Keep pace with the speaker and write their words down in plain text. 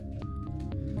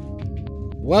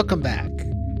Welcome back.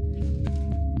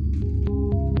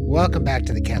 Welcome back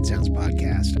to the CatSounds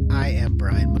podcast. I am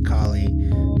Brian McCauley,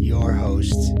 your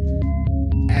host,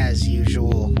 as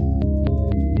usual.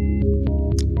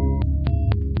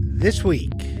 This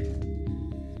week,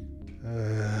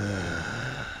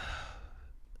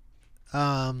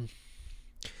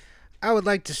 I would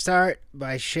like to start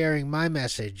by sharing my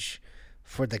message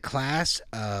for the class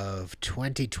of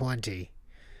 2020,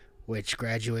 which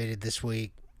graduated this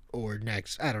week or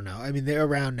next. I don't know. I mean, they're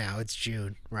around now. It's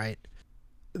June, right?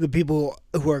 The people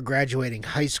who are graduating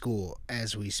high school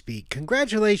as we speak.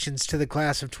 Congratulations to the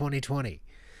class of 2020.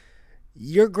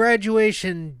 Your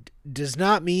graduation does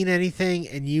not mean anything,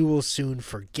 and you will soon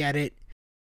forget it.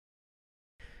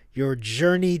 Your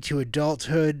journey to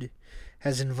adulthood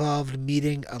has involved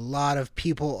meeting a lot of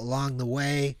people along the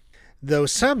way, though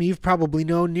some you've probably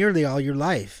known nearly all your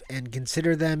life and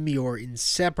consider them your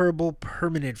inseparable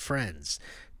permanent friends.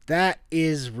 That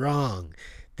is wrong.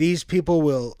 These people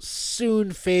will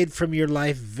soon fade from your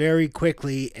life very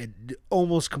quickly and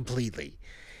almost completely.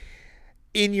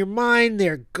 In your mind,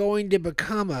 they're going to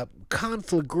become a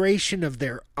conflagration of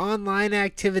their online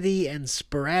activity and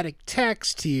sporadic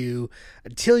text to you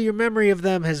until your memory of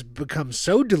them has become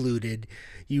so diluted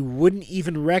you wouldn't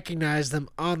even recognize them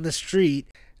on the street.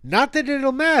 Not that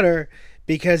it'll matter,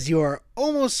 because you are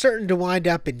almost certain to wind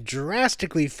up in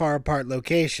drastically far apart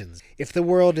locations. If the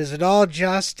world is at all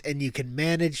just and you can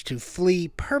manage to flee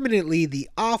permanently the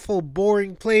awful,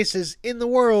 boring places in the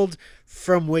world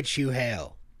from which you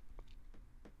hail.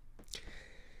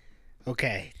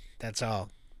 Okay, that's all.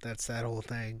 That's that whole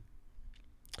thing.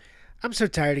 I'm so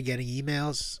tired of getting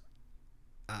emails.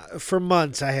 For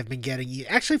months I have been getting,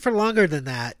 actually for longer than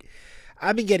that,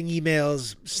 I've been getting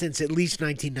emails since at least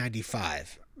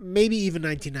 1995, maybe even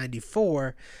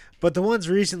 1994, but the ones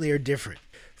recently are different.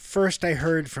 First, I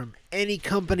heard from any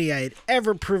company I had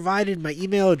ever provided my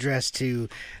email address to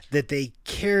that they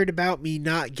cared about me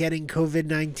not getting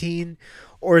COVID-19,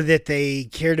 or that they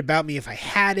cared about me if I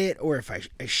had it or if I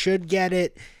should get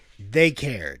it. They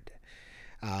cared.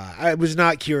 I was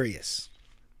not curious.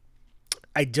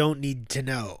 I don't need to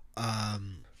know.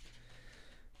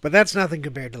 But that's nothing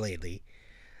compared to lately.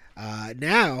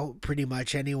 Now, pretty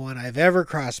much anyone I've ever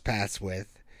crossed paths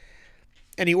with,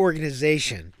 any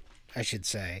organization, I should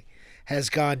say,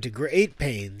 has gone to great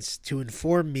pains to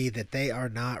inform me that they are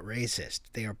not racist.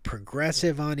 They are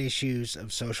progressive on issues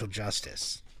of social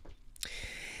justice.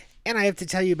 And I have to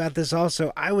tell you about this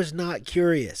also. I was not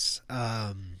curious.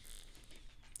 Now,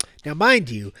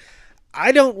 mind you,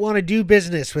 I don't want to do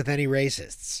business with any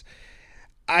racists.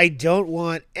 I don't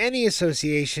want any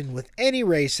association with any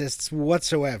racists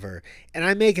whatsoever, and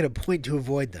I make it a point to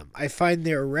avoid them. I find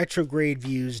their retrograde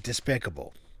views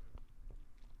despicable.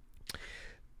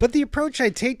 But the approach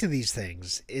I take to these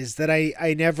things is that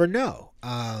I never know.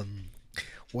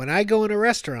 When I go in a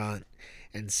restaurant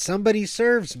and somebody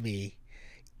serves me,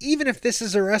 even if this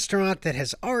is a restaurant that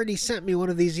has already sent me one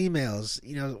of these emails,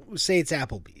 say it's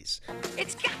Applebee's.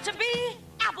 It's got to be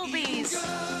Applebee's.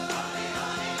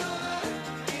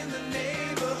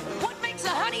 What makes a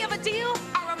honey of a deal?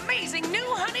 Our amazing new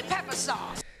honey pepper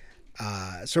sauce.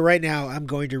 So right now, I'm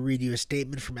going to read you a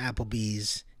statement from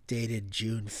Applebee's dated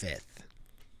June 5th.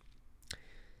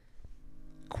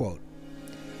 Quote,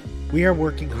 "We are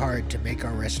working hard to make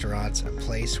our restaurants a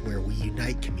place where we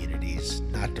unite communities,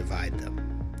 not divide them.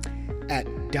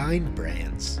 At Dine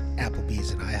Brands,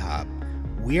 Applebee's and IHOP,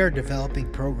 we are developing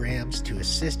programs to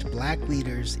assist black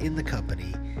leaders in the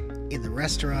company, in the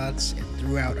restaurants, and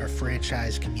throughout our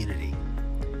franchise community.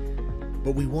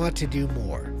 But we want to do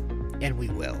more, and we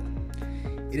will.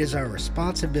 It is our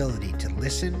responsibility to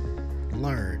listen,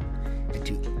 learn, and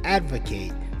to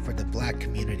advocate for the black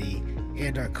community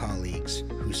and our colleagues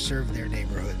who serve their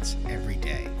neighborhoods every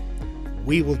day.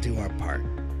 We will do our part."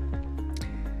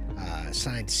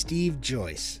 Signed, Steve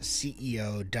Joyce,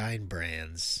 CEO, Dine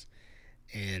Brands,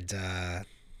 and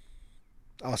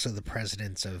also the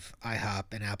presidents of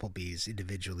IHOP and Applebee's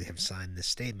individually have signed this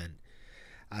statement.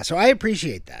 So I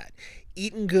appreciate that.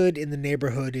 Eating good in the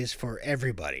neighborhood is for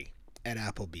everybody at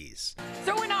Applebee's.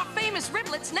 Throw in our famous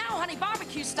riblets, now honey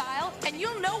barbecue style, and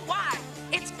you'll know why.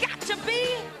 It's got to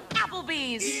be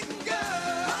Applebee's. Eating good,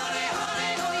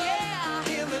 honey, oh yeah,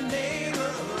 in the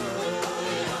neighborhood.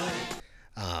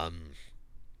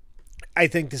 I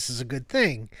think this is a good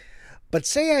thing, but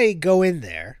say I go in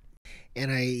there and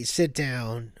I sit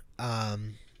down,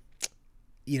 and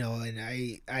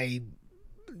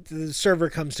the server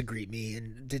comes to greet me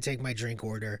and to take my drink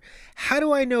order. How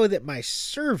do I know that my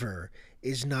server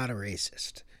is not a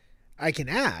racist? I can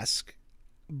ask,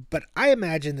 but I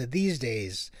imagine that these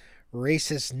days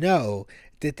racists know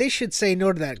that they should say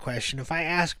no to that question. If I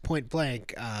ask point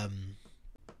blank, I'm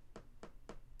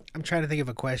trying to think of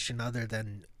a question other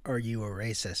than "Are you a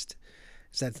racist?"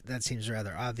 So that seems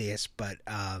rather obvious, but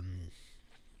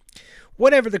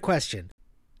whatever the question,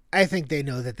 I think they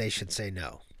know that they should say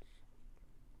no.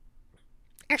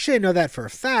 Actually, I know that for a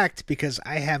fact because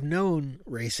I have known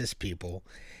racist people,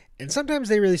 and sometimes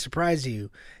they really surprise you.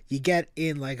 You get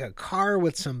in like a car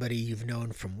with somebody you've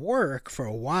known from work for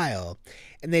a while,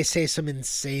 and they say some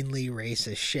insanely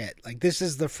racist shit. Like, this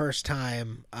is the first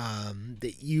time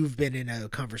that you've been in a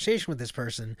conversation with this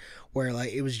person where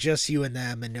like it was just you and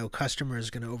them, and no customer is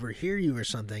going to overhear you or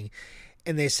something,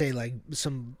 and they say like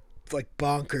some like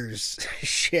bonkers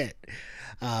shit.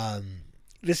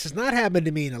 This has not happened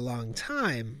to me in a long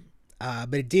time,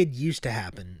 but it did used to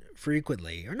happen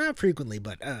frequently, or not frequently,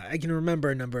 but I can remember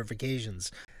a number of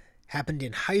occasions. Happened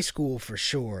in high school for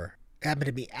sure. Happened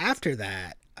to me after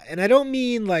that, and I don't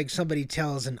mean like somebody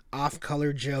tells an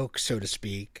off-color joke, so to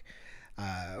speak,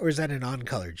 or is that an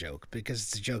on-color joke? Because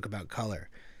it's a joke about color.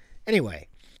 Anyway,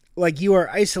 like you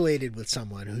are isolated with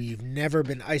someone who you've never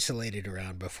been isolated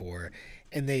around before,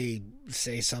 and they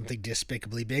say something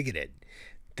despicably bigoted.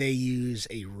 They use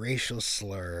a racial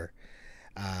slur,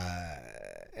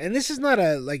 and this is not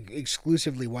a like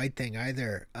exclusively white thing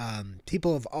either.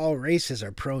 People of all races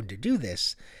are prone to do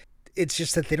this. It's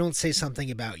just that they don't say something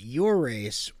about your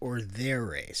race or their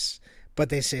race, but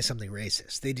they say something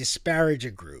racist. They disparage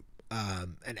a group,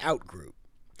 an out group,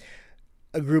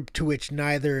 a group to which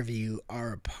neither of you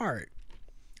are a part.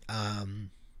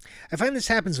 I find this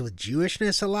happens with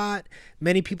Jewishness a lot.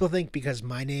 Many people think because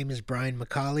my name is Brian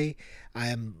McCauley, I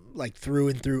am like through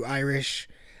and through Irish,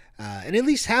 and at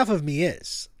least half of me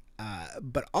is.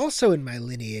 But also in my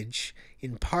lineage,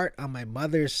 in part on my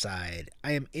mother's side,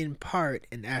 I am in part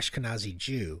an Ashkenazi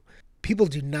Jew. People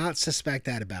do not suspect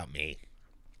that about me.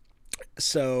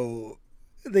 So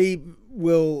they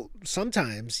will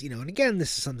sometimes, and again,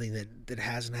 this is something that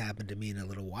hasn't happened to me in a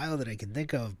little while that I can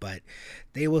think of, but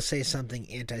they will say something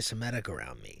anti-Semitic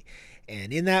around me.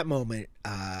 And in that moment,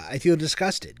 I feel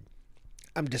disgusted.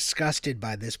 I'm disgusted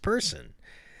by this person.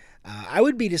 I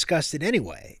would be disgusted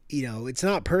anyway. It's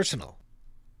not personal.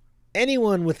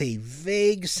 Anyone with a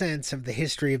vague sense of the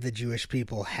history of the Jewish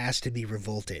people has to be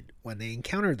revolted when they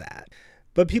encounter that.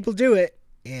 But people do it.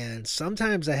 And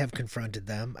sometimes I have confronted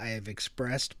them. I have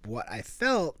expressed what I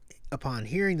felt upon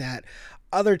hearing that.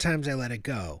 Other times I let it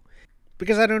go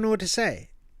because I don't know what to say.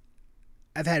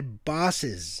 I've had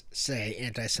bosses say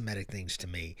anti-Semitic things to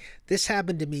me. This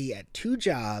happened to me at 2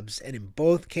 jobs, and in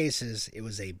both cases, it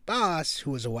was a boss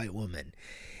who was a white woman.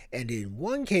 And in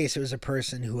one case, it was a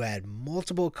person who had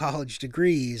multiple college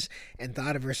degrees and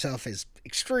thought of herself as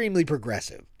extremely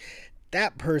progressive.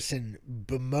 That person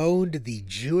bemoaned the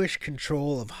Jewish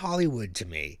control of Hollywood to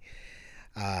me,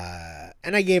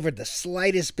 and I gave her the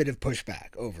slightest bit of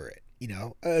pushback over it.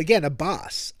 Again, a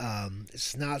boss.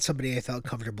 It's not somebody I felt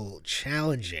comfortable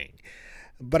challenging,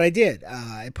 but I did.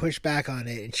 I pushed back on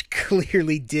it, and she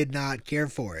clearly did not care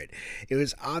for it. It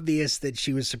was obvious that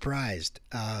she was surprised,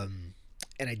 and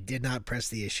I did not press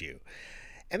the issue.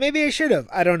 And maybe I should have.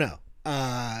 I don't know.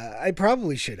 I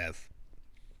probably should have.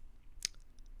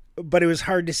 But it was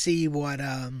hard to see what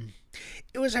I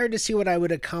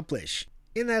would accomplish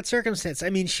in that circumstance. I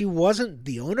mean, she wasn't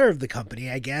the owner of the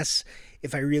company. I guess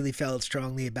if I really felt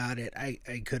strongly about it, I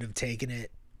could have taken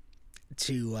it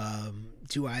to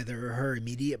either her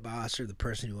immediate boss or the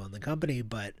person who owned the company.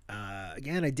 But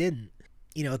again, I didn't.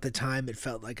 At the time, it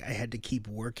felt like I had to keep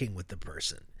working with the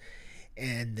person,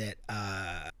 and that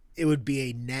it would be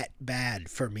a net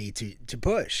bad for me to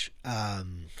push. I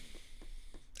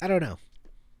don't know.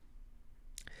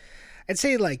 I'd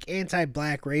say like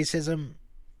anti-black racism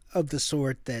of the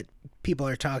sort that people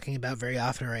are talking about very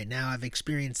often right now. I've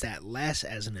experienced that less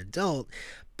as an adult,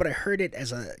 but I heard it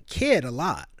as a kid a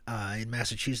lot in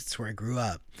Massachusetts where I grew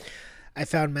up. I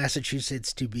found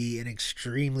Massachusetts to be an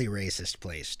extremely racist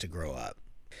place to grow up.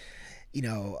 And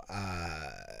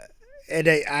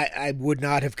I would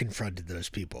not have confronted those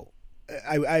people.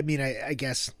 I mean, I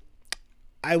guess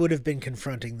I would have been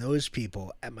confronting those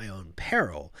people at my own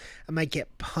peril. I might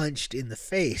get punched in the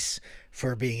face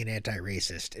for being an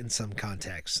anti-racist in some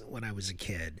contexts when I was a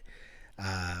kid,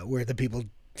 where the people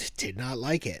did not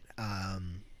like it.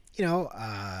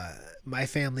 My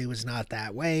family was not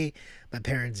that way. My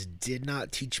parents did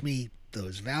not teach me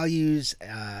those values,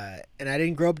 and I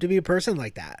didn't grow up to be a person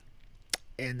like that.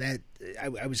 And that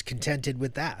I was contented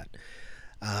with that.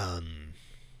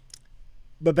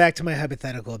 But back to my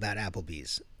hypothetical about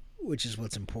Applebee's, which is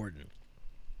what's important.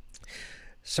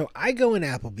 So I go in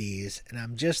Applebee's and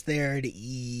I'm just there to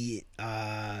eat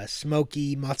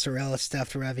smoky mozzarella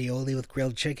stuffed ravioli with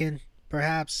grilled chicken,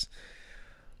 perhaps.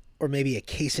 Or maybe a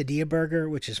quesadilla burger,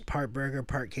 which is part burger,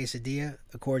 part quesadilla,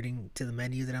 according to the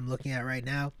menu that I'm looking at right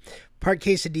now. Part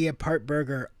quesadilla, part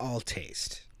burger, all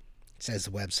taste, says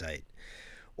the website.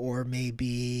 Or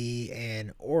maybe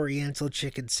an Oriental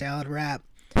chicken salad wrap.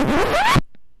 That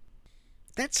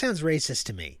sounds racist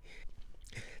to me.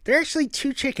 There are actually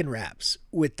 2 chicken wraps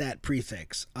with that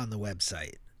prefix on the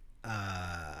website.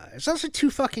 There's also 2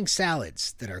 fucking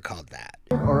salads that are called that.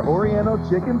 Or Oriental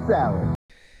chicken salad.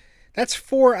 That's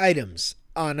 4 items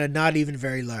on a not even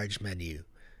very large menu.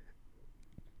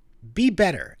 Be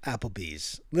better,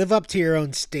 Applebee's. Live up to your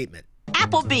own statement.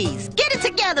 Applebee's, get it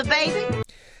together, baby.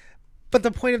 But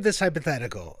the point of this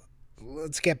hypothetical,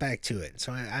 let's get back to it.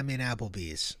 So I'm in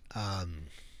Applebee's.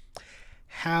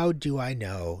 How do I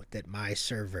know that my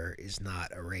server is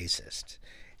not a racist?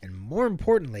 And more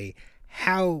importantly,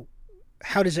 how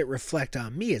does it reflect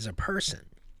on me as a person?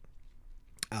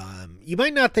 You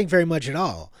might not think very much at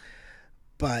all,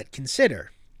 but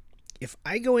consider, if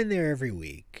I go in there every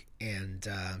week and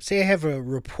say I have a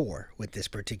rapport with this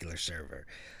particular server,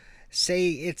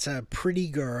 say it's a pretty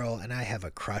girl and I have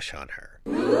a crush on her,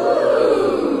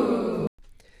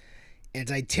 and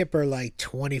I tip her like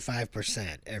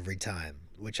 25% every time,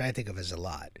 which I think of as a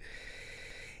lot.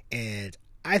 And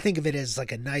I think of it as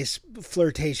like a nice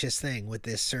flirtatious thing with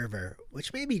this server,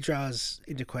 which maybe draws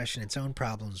into question its own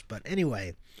problems. But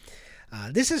anyway,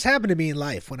 this has happened to me in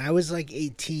life. When I was like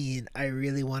 18, I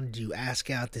really wanted to ask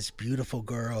out this beautiful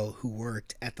girl who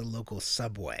worked at the local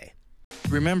Subway.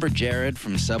 Remember Jared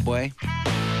from Subway?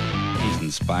 He's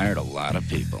inspired a lot of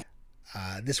people.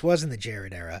 This wasn't the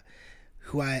Jared era,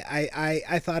 who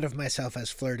I thought of myself as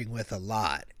flirting with a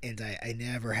lot, and I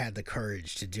never had the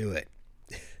courage to do it.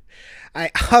 I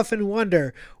often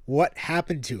wonder what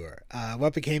happened to her,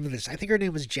 what became of this. I think her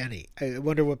name was Jenny. I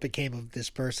wonder what became of this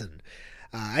person.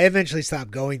 I eventually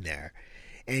stopped going there,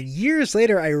 and years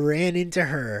later I ran into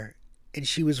her, and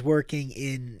she was working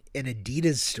in an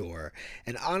Adidas store,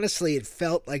 and honestly it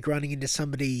felt like running into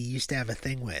somebody you used to have a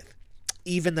thing with,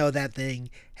 even though that thing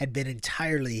had been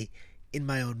entirely in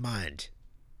my own mind.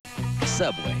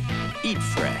 Subway. Eat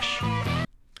fresh.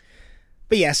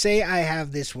 But yeah, say I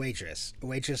have this waitress, a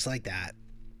waitress like that,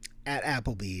 at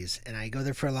Applebee's, and I go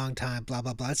there for a long time, blah,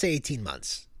 blah, blah. Let's say 18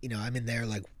 months. You know, I'm in there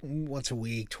like once a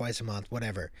week, twice a month,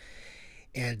 whatever.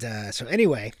 And so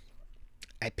anyway,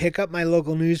 I pick up my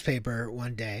local newspaper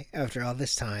one day after all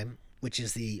this time, which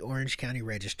is the Orange County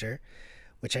Register,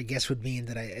 which I guess would mean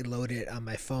that I load it on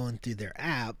my phone through their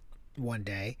app one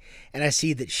day, and I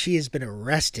see that she has been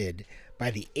arrested by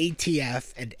the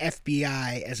ATF and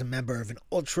FBI as a member of an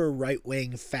ultra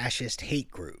right-wing fascist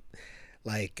hate group.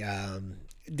 Like,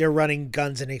 they're running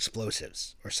guns and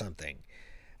explosives or something,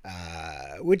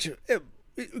 which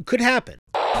it could happen.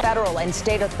 Federal and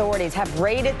state authorities have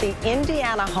raided the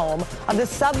Indiana home of the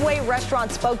Subway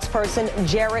restaurant spokesperson,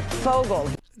 Jarrett Fogel.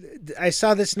 I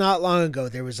saw this not long ago.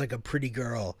 There was like a pretty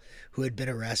girl who had been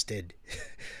arrested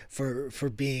for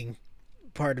being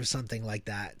part of something like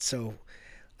that. So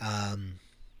I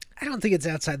don't think it's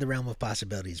outside the realm of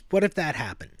possibilities. What if that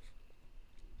happened?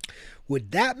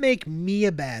 Would that make me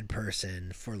a bad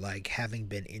person for like having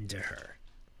been into her?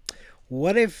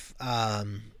 What if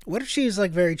she was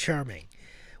like very charming?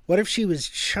 What if she was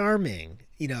charming,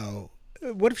 you know,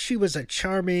 what if she was a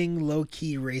charming,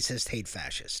 low-key, racist, hate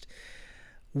fascist?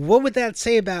 What would that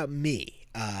say about me?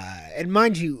 And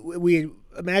mind you,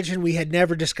 we had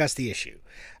never discussed the issue.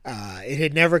 It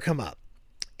had never come up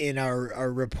in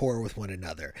our rapport with one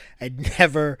another. I'd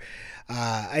never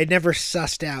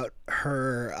sussed out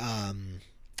her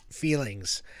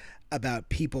feelings about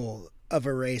people of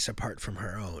a race apart from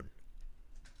her own.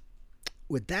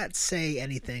 Would that say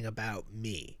anything about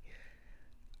me?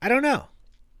 I don't know.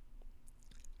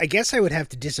 I guess I would have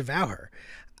to disavow her.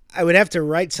 I would have to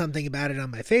write something about it on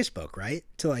my Facebook, right?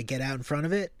 To like get out in front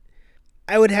of it.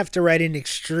 I would have to write an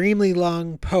extremely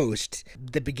long post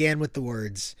that began with the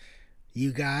words,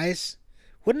 "You guys,"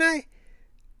 wouldn't I?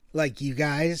 Like, "You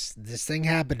guys, this thing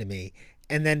happened to me,"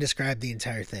 and then describe the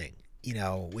entire thing, you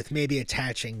know, with maybe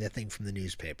attaching the thing from the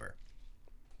newspaper.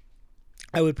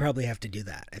 I would probably have to do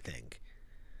that, I think.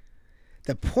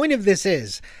 The point of this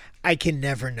is, I can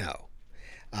never know.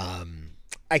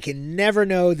 I can never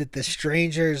know that the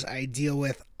strangers I deal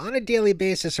with on a daily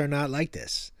basis are not like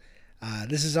this.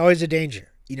 This is always a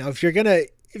danger. You know, if you're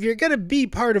gonna be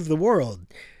part of the world,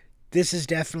 this is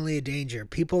definitely a danger.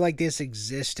 People like this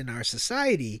exist in our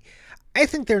society. I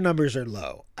think their numbers are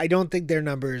low. I don't think their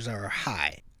numbers are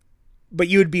high. But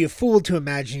you would be a fool to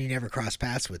imagine you never cross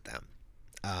paths with them.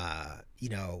 You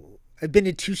know, I've been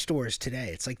to 2 stores today.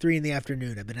 It's like 3 in the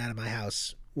afternoon. I've been out of my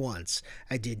house once.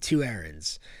 I did 2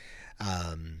 errands.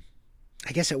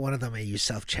 I guess at one of them I used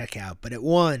self-checkout, but at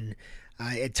one,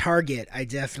 at Target, I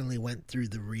definitely went through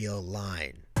the real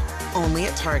line. Only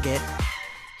at Target.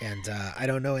 And I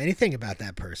don't know anything about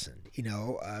that person. You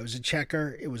know, it was a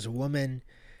checker. It was a woman.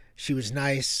 She was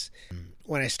nice.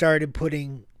 When I started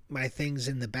putting my things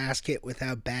in the basket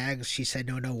without bags, she said,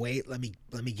 no, wait, let me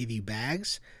give you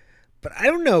bags. But I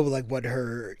don't know, like, what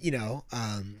her, you know,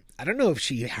 I don't know if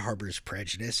she harbors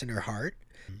prejudice in her heart.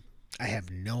 I have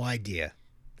no idea.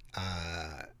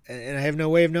 And I have no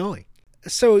way of knowing.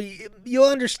 So you'll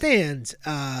understand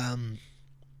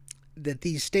that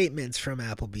these statements from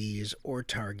Applebee's or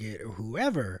Target or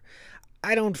whoever,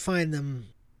 I don't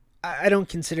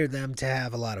consider them to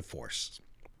have a lot of force.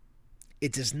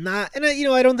 It does not, and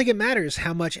I don't think it matters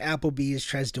how much Applebee's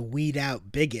tries to weed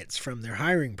out bigots from their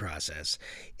hiring process.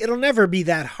 It'll never be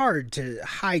that hard to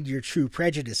hide your true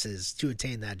prejudices to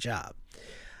attain that job.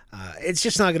 It's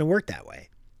just not going to work that way.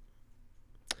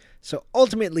 So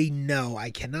ultimately, no,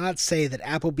 I cannot say that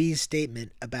Applebee's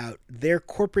statement about their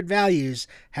corporate values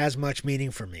has much meaning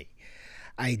for me.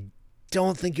 I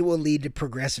don't think it will lead to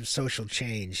progressive social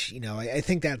change. You know, I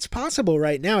think that's possible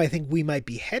right now. I think we might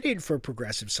be headed for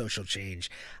progressive social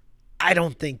change. I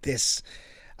don't think this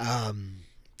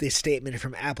statement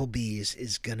from Applebee's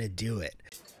is going to do it.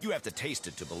 You have to taste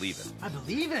it to believe it. I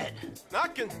believe it. I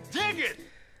can dig it.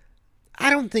 I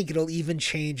don't think it'll even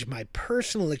change my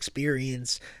personal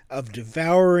experience of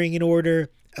devouring an order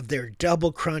of their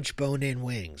double crunch bone-in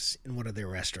wings in one of their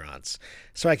restaurants.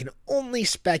 So I can only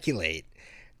speculate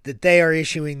that they are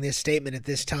issuing this statement at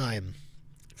this time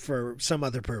for some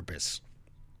other purpose.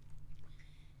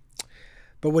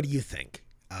 But what do you think?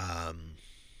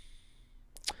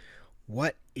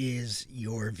 What is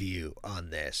your view on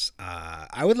this?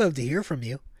 I would love to hear from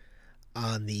you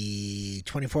on the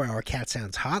 24-hour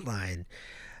CatSounds hotline.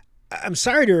 I'm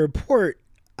sorry to report,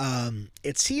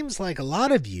 it seems like a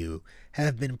lot of you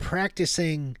have been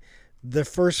practicing the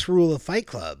first rule of Fight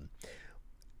Club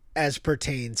as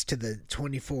pertains to the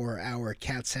 24-hour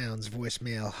CatSounds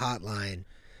voicemail hotline,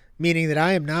 meaning that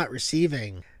I am not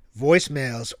receiving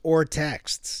voicemails or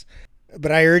texts.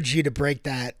 But I urge you to break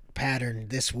that pattern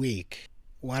this week.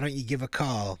 Why don't you give a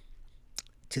call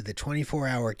to the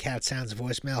 24-hour CatSounds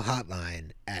voicemail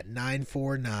hotline at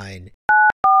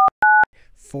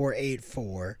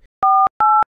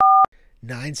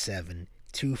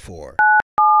 949-484-9724.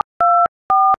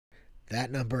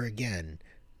 That number again,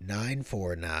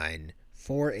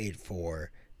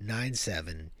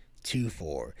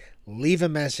 949-484-9724. Leave a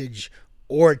message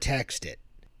or text it.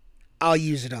 I'll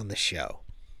use it on the show.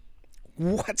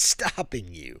 What's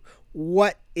stopping you?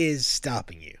 What is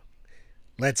stopping you?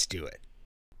 Let's do it.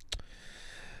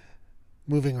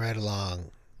 Moving right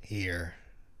along here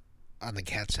on the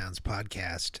CatSounds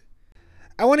podcast,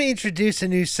 I want to introduce a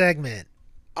new segment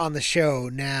on the show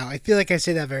now. I feel like I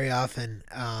say that very often.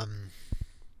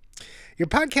 Your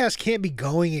podcast can't be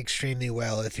going extremely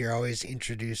well if you're always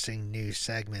introducing new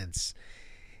segments.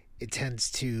 It tends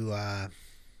to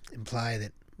imply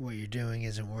that what you're doing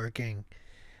isn't working.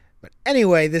 But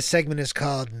anyway, this segment is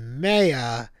called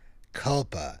Mea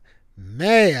Culpa.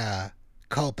 Mea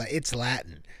Culpa. It's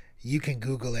Latin. You can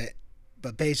Google it,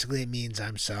 but basically it means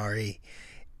I'm sorry.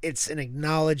 It's an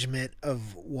acknowledgement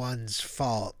of one's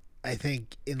fault. I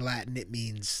think in Latin it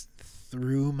means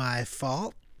through my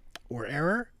fault or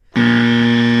error.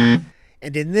 And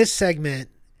in this segment,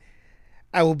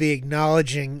 I will be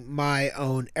acknowledging my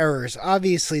own errors.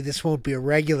 Obviously, this won't be a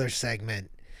regular segment.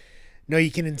 No,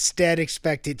 you can instead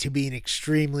expect it to be an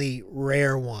extremely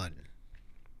rare one.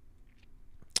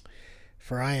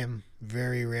 For I am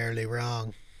very rarely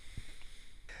wrong.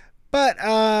 But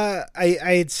I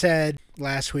had said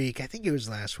last week, I think it was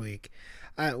last week,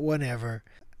 whenever,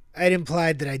 I had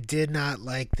implied that I did not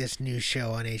like this new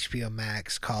show on HBO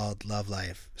Max called Love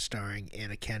Life, starring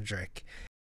Anna Kendrick.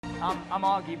 I'm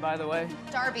Augie, by the way.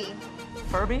 Darby.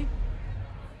 Furby?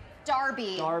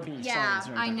 Darby. Darby. Yeah,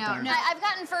 sorry, I know. Darby. No, I've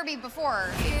gotten Furby before.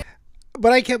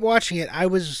 But I kept watching it. I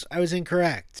was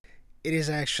incorrect. It is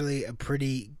actually a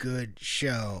pretty good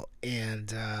show,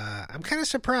 and I'm kind of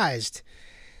surprised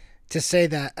to say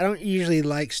that. I don't usually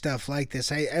like stuff like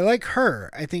this. I like her.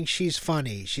 I think she's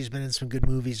funny. She's been in some good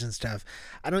movies and stuff.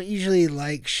 I don't usually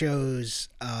like shows.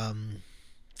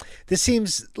 This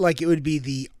seems like it would be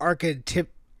the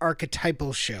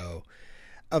archetypal show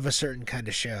of a certain kind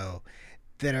of show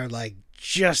that are like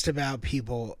just about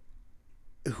people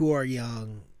who are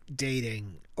young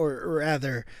dating, or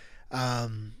rather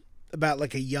about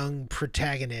like a young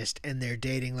protagonist and their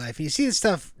dating life. You see this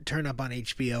stuff turn up on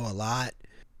HBO a lot.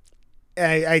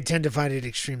 I tend to find it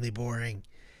extremely boring.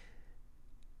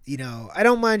 You know, I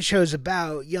don't mind shows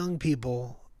about young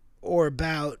people or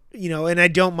about, you know, and I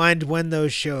don't mind when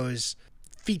those shows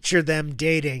feature them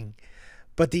dating.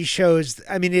 But these shows,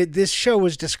 I mean, this show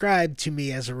was described to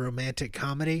me as a romantic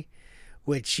comedy,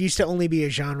 which used to only be a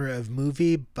genre of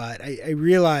movie, but I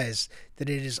realize that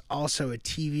it is also a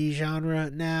TV genre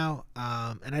now,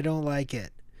 and I don't like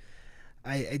it.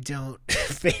 I don't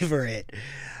favor it.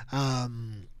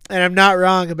 And I'm not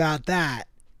wrong about that.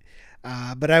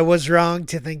 But I was wrong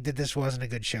to think that this wasn't a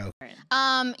good show.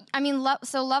 I mean,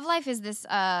 so Love Life is this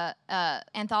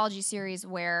anthology series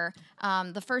where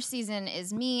the first season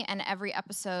is me, and every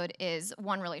episode is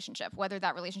one relationship, whether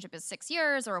that relationship is 6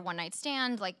 years or a one-night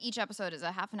stand. Like, each episode is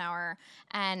a half an hour,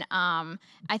 and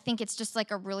I think it's just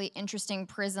like a really interesting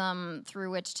prism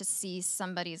through which to see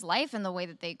somebody's life and the way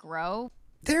that they grow.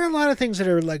 There are a lot of things that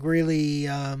are like really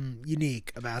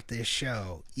unique about this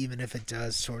show, even if it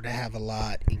does sort of have a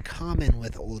lot in common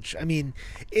with I mean,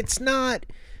 it's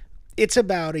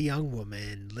about a young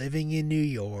woman living in New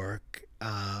York,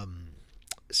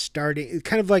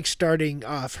 starting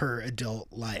off her adult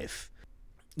life,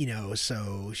 you know,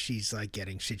 so she's like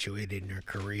getting situated in her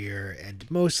career and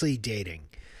mostly dating,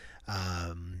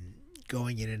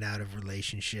 going in and out of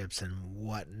relationships and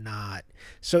whatnot.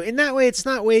 So in that way, it's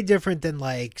not way different than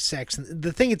like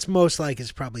the thing it's most like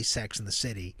is probably Sex and the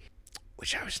City,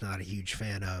 which I was not a huge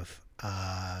fan of.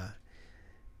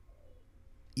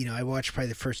 You know, I watched probably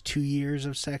the first 2 years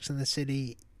of Sex and the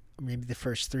City, maybe the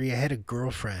first 3. I had a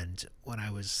girlfriend when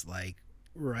I was like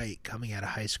coming out of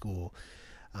high school.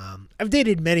 I've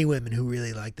dated many women who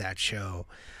really like that show.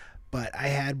 But I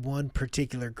had one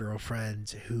particular girlfriend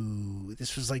who,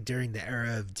 this was like during the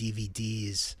era of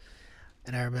DVDs,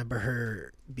 and I remember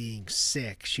her being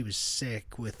sick. She was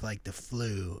sick with like the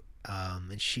flu,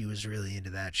 and she was really into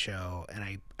that show. And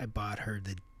I bought her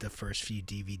the first few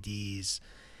DVDs,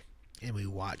 and we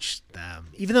watched them.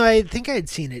 Even though I think I had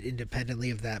seen it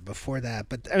independently of that before that.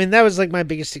 But I mean, that was like my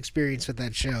biggest experience with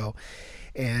that show.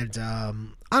 And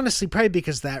honestly, probably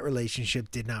because that relationship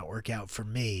did not work out for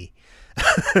me.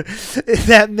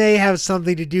 That may have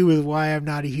something to do with why I'm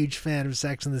not a huge fan of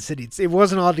Sex and the City. It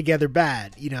wasn't altogether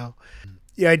bad, you know.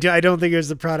 Yeah, I don't think it was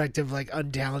the product of like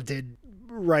untalented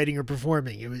writing or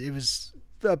performing. It was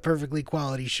a perfectly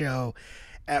quality show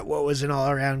at what was an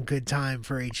all-around good time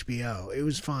for HBO. It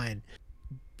was fine.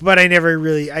 But I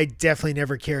definitely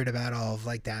never cared about all of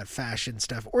like that fashion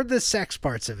stuff or the sex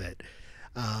parts of it.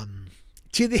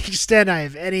 To the extent I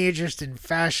have any interest in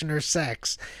fashion or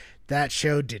sex, that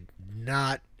show did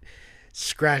not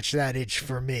scratch that itch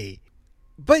for me.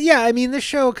 But yeah, I mean, this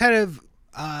show kind of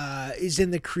is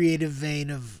in the creative vein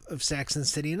of Sex and the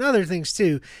City and other things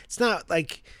too. It's not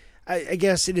like, I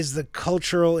guess it is the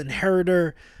cultural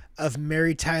inheritor of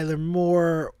Mary Tyler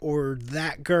Moore or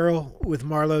That Girl with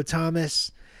Marlo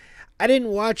Thomas. I didn't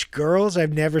watch Girls.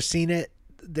 I've never seen it.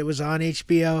 That was on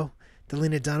HBO, the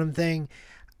Lena Dunham thing.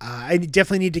 I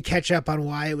definitely need to catch up on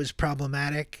why it was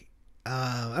problematic.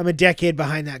 I'm a decade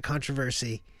behind that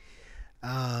controversy.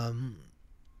 I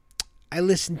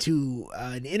listened to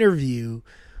an interview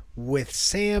with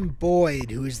Sam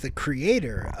Boyd, who is the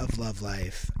creator of Love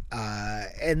Life.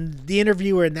 And the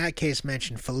interviewer in that case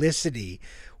mentioned Felicity,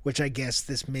 which I guess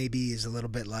this maybe is a little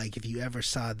bit like if you ever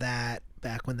saw that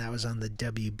back when that was on the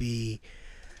WB.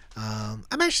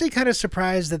 I'm actually kind of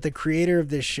surprised that the creator of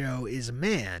this show is a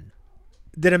man.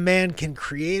 That a man can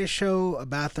create a show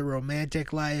about the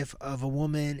romantic life of a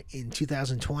woman in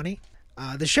 2020.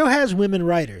 The show has women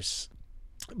writers,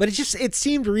 but it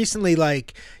seemed recently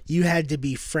like you had to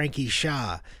be Frankie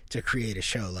Shaw to create a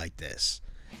show like this.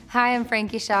 Hi, I'm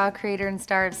Frankie Shaw, creator and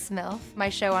star of Smilf, my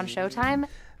show on Showtime.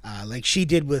 Like she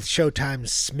did with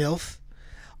Showtime's Smilf.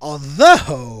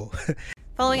 Although...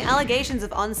 Following allegations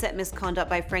of on-set misconduct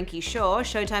by Frankie Shaw,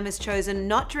 Showtime has chosen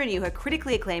not to renew her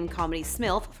critically acclaimed comedy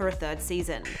Smilf for a third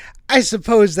season. I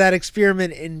suppose that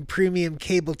experiment in premium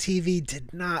cable TV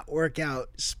did not work out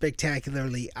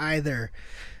spectacularly either.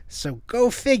 So go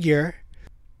figure.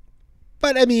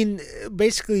 But I mean,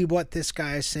 basically what this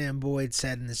guy Sam Boyd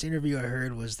said in this interview I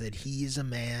heard was that he's a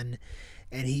man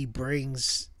and he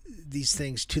brings these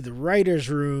things to the writer's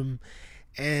room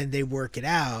and they work it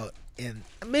out. And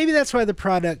maybe that's why the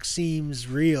product seems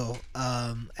real.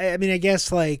 I mean, I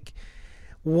guess like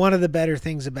one of the better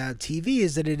things about TV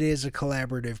is that it is a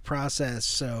collaborative process.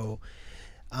 So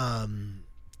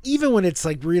even when it's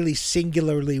like really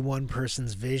singularly one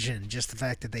person's vision, just the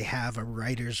fact that they have a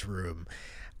writer's room,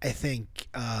 I think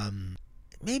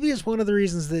maybe is one of the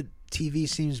reasons that TV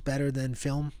seems better than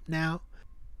film now.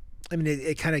 I mean,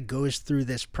 it kind of goes through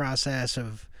this process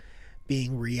of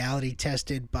being reality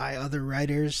tested by other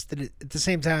writers. That at the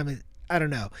same time, I don't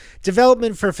know.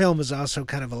 Development for film is also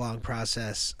kind of a long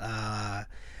process.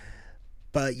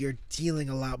 But you're dealing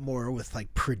a lot more with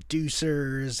like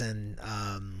producers and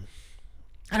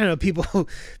I don't know, people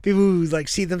who like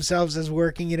see themselves as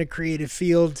working in a creative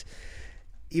field,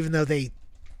 even though they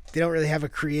don't really have a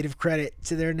creative credit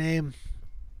to their name.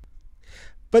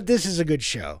 But this is a good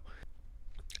show.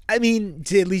 I mean,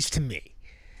 at least to me.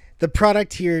 The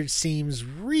product here seems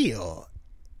real.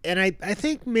 And I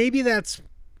think maybe that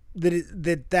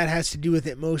has to do with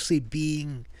it mostly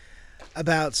being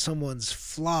about someone's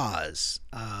flaws.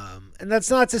 And that's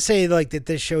not to say like that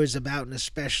this show is about an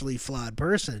especially flawed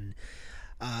person.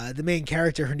 The main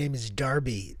character, her name is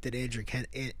Darby, that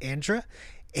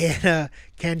Anna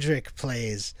Kendrick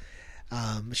plays.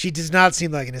 She does not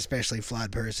seem like an especially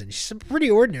flawed person. She's a pretty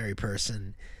ordinary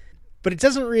person. But it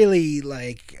doesn't really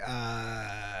like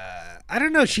I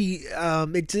don't know,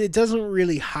 it doesn't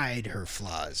really hide her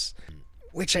flaws,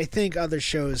 which I think other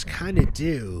shows kind of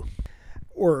do.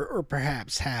 Or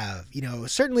perhaps have, you know,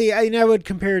 certainly I would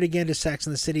compare it again to Sex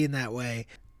and the City in that way.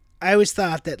 I always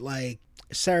thought that like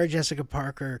Sarah Jessica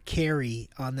Parker, Carrie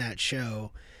on that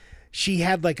show, she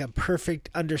had like a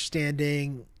perfect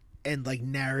understanding and like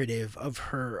narrative of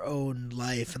her own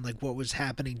life and like what was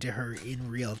happening to her in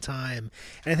real time.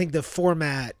 And I think the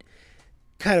format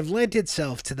kind of lent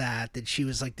itself to that she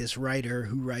was like this writer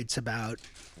who writes about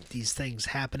these things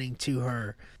happening to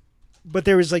her. But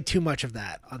there was like too much of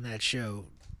that on that show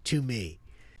to me.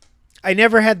 I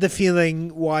never had the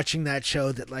feeling watching that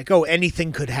show that like, oh,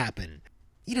 anything could happen.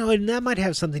 You know, and that might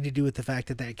have something to do with the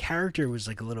fact that character was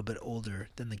like a little bit older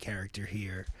than the character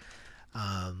here.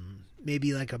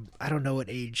 Maybe like I don't know what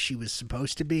age she was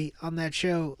supposed to be on that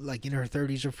show, like in her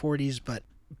 30s or 40s, but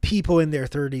people in their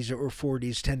 30s or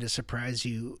 40s tend to surprise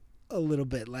you a little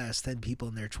bit less than people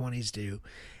in their 20s do.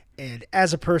 And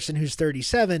as a person who's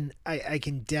 37, I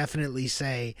can definitely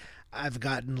say I've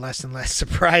gotten less and less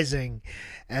surprising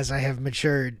as I have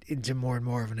matured into more and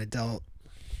more of an adult.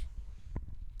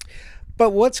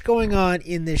 But what's going on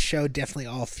in this show definitely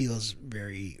all feels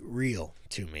very real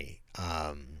to me.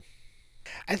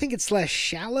 I think it's less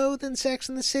shallow than Sex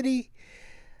and the City.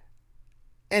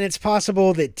 And it's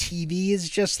possible that TV is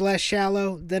just less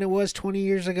shallow than it was 20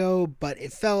 years ago, but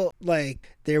it felt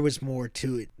like there was more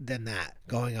to it than that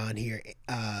going on here.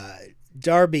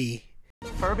 Darby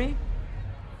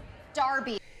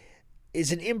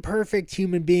is an imperfect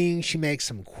human being. She makes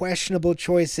some questionable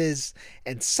choices,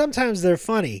 and sometimes they're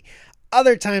funny.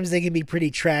 Other times they can be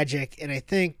pretty tragic, and I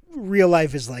think real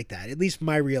life is like that. At least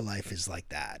my real life is like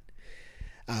that.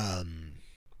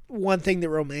 One thing that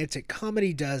romantic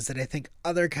comedy does that I think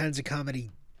other kinds of comedy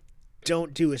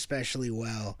don't do especially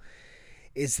well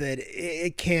is that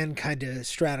it can kind of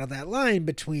straddle that line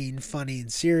between funny and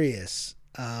serious.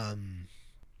 I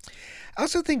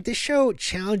also think this show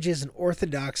challenges an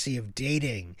orthodoxy of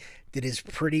dating that is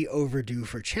pretty overdue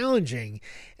for challenging,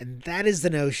 and that is the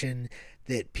notion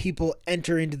that people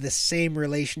enter into the same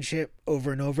relationship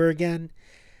over and over again.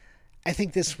 I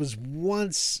think this was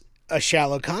once a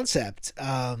shallow concept.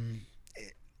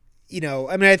 You know,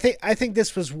 I mean, I think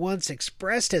this was once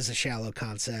expressed as a shallow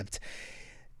concept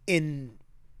in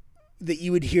that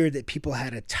you would hear that people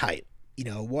had a type. You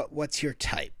know, what's your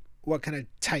type? What kind of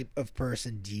type of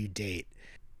person do you date?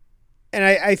 And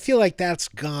I feel like that's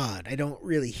gone. I don't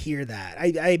really hear that.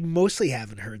 I mostly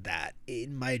haven't heard that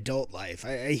in my adult life.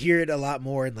 I hear it a lot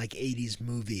more in like 80s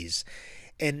movies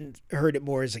and heard it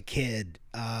more as a kid.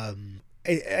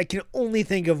 I can only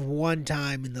think of one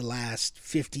time in the last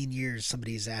 15 years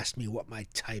somebody's asked me what my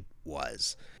type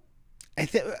was.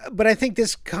 But I think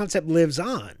this concept lives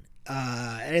on.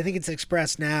 And I think it's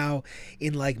expressed now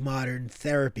in like modern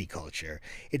therapy culture.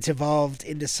 It's evolved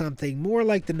into something more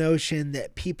like the notion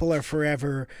that people are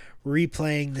forever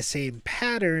replaying the same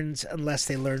patterns unless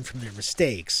they learn from their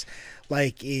mistakes,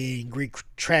 like in Greek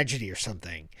tragedy or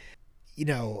something. You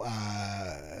know,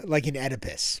 like in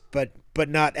Oedipus, but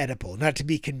not Oedipal, not to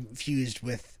be confused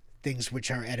with things which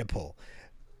are Oedipal,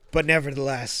 but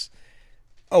nevertheless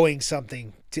owing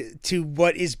something to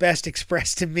what is best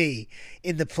expressed to me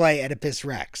in the play Oedipus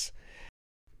Rex.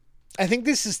 I think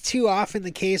this is too often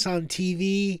the case on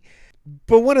TV,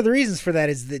 but one of the reasons for that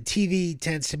is that TV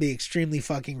tends to be extremely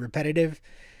fucking repetitive.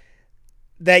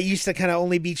 That used to kind of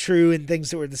only be true in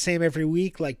things that were the same every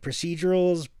week, like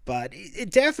procedurals, but it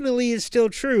definitely is still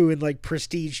true in like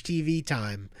prestige TV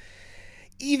time.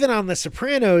 Even on The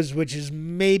Sopranos, which is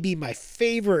maybe my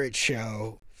favorite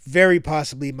show, very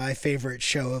possibly my favorite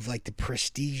show of like the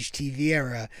prestige TV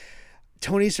era,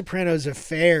 Tony Soprano's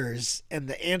affairs and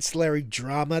the ancillary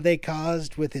drama they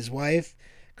caused with his wife,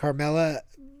 Carmela,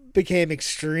 became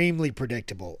extremely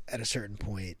predictable at a certain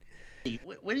point.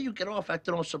 Where do you get off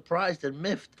acting all surprised and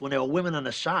miffed when there were women on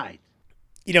the side?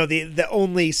 You know, the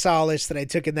only solace that I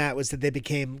took in that was that they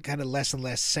became kind of less and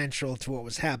less central to what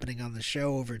was happening on the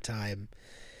show over time.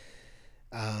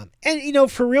 And, you know,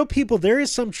 for real people, there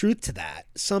is some truth to that.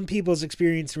 Some people's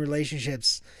experience in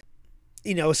relationships,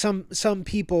 you know, some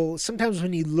people, sometimes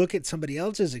when you look at somebody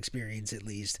else's experience, at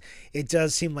least, it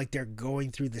does seem like they're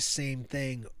going through the same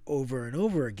thing over and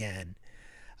over again.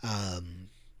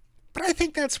 But I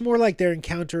think that's more like they're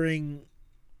encountering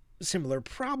similar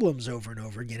problems over and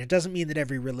over again. It doesn't mean that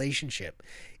every relationship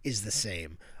is the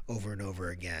same over and over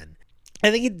again. I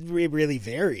think it really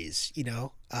varies, you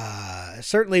know.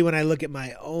 Certainly when I look at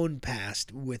my own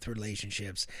past with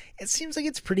relationships, it seems like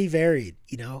it's pretty varied,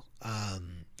 you know.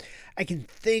 I can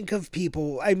think of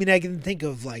people, I can think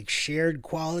of like shared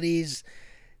qualities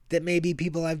that maybe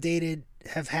people I've dated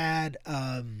have had.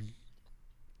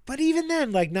 But even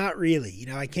then, like, not really, you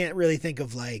know. I can't really think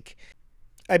of like,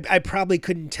 I probably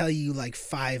couldn't tell you like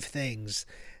 5 things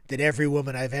that every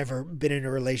woman I've ever been in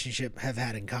a relationship have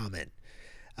had in common.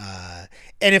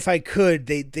 And if I could,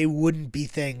 they wouldn't be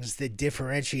things that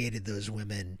differentiated those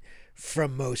women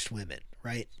from most women,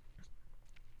 right?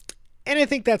 And I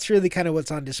think that's really kind of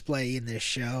what's on display in this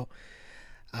show.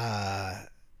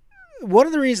 One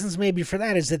of the reasons maybe for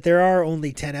that is that there are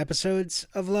only 10 episodes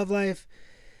of Love Life.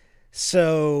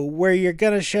 So where you're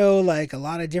going to show like a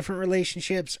lot of different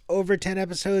relationships over 10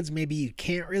 episodes, maybe you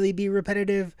can't really be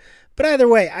repetitive. But either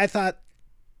way, I thought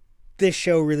this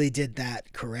show really did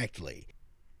that correctly.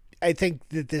 I think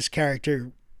that this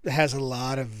character has a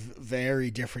lot of very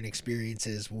different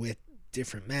experiences with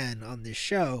different men on this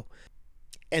show,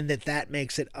 and that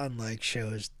makes it unlike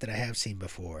shows that I have seen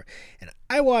before. And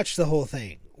I watched the whole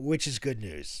thing, which is good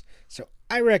news. So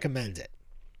I recommend it.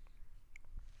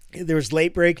 There was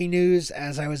late breaking news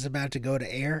as I was about to go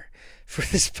to air for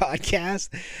this podcast,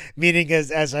 meaning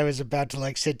as I was about to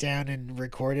like sit down and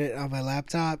record it on my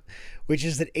laptop, which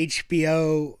is that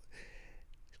HBO,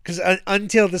 because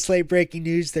until this late breaking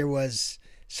news, there was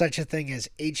such a thing as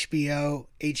HBO,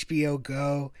 HBO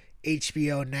Go,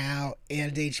 HBO Now,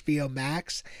 and HBO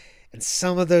Max. And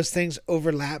some of those things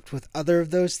overlapped with other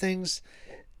of those things,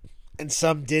 and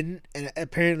some didn't. And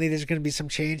apparently there's going to be some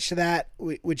change to that,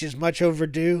 which is much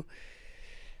overdue.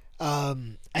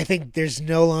 I think there's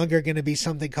no longer going to be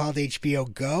something called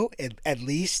HBO Go, at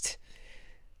least.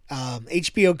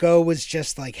 HBO Go was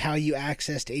just like how you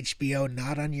accessed HBO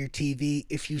not on your TV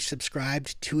if you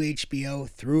subscribed to HBO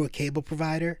through a cable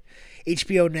provider.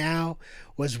 HBO Now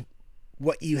was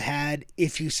what you had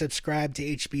if you subscribed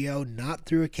to HBO not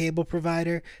through a cable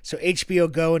provider. So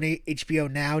HBO Go and HBO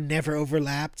Now never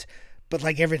overlapped, but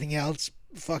like everything else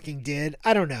fucking did.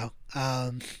 I don't know.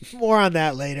 More on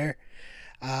that later.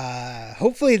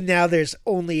 Hopefully now there's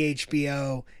only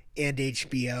HBO and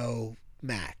HBO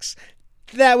Max.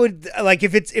 That would, like,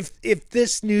 if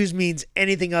this news means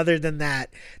anything other than that,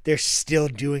 they're still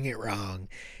doing it wrong,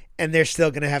 and they're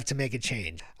still going to have to make a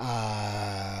change.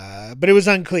 But it was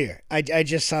unclear. I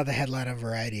just saw the headline on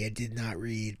Variety. I did not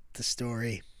read the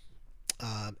story.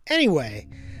 Anyway,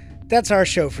 that's our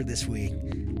show for this week.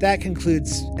 That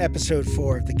concludes episode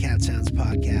 4 of the CatSounds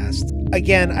podcast.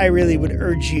 Again, I really would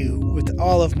urge you with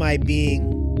all of my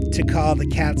being to call the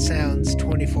CatSounds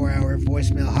 24-hour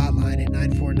voicemail hotline at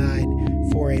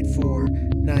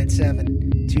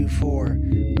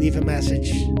 949-484-9724. Leave a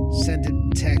message, send a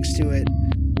text to it.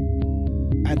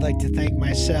 I'd like to thank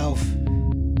myself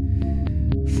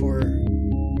for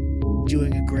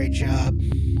doing a great job.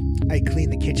 I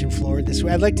cleaned the kitchen floor this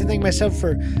week. I'd like to thank myself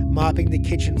for mopping the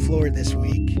kitchen floor this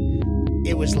week.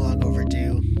 It was long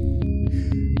overdue.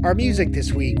 Our music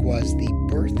this week was The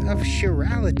Birth of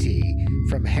Chirality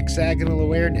from Hexagonal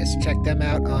Awareness. Check them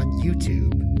out on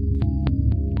YouTube.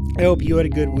 I hope you had a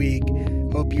good week.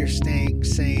 Hope you're staying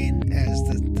sane as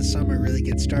the summer really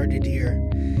gets started here.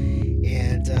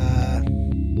 And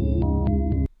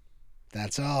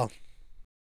that's all.